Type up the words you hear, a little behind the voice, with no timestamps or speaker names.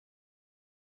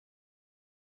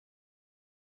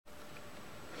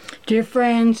Dear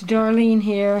friends, Darlene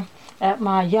here at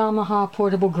my Yamaha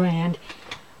Portable Grand.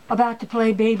 About to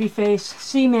play Babyface,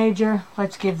 C major.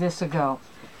 Let's give this a go.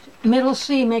 Middle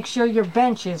C, make sure your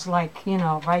bench is like,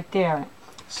 right there,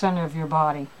 center of your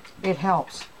body. It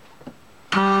helps.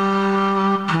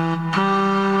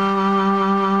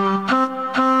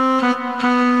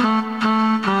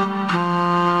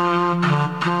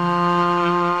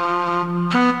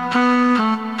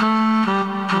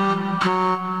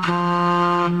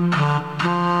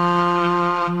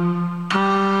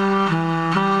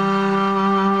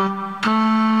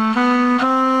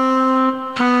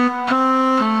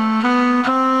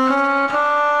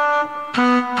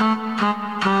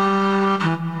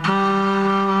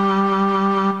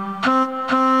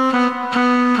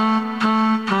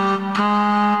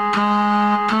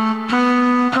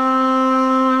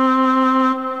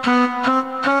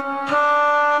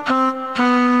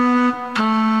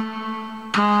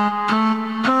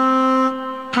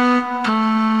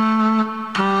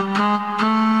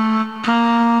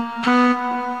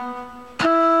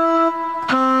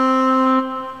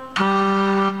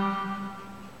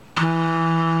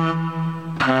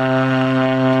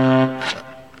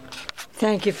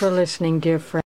 Thank you for listening, dear friends.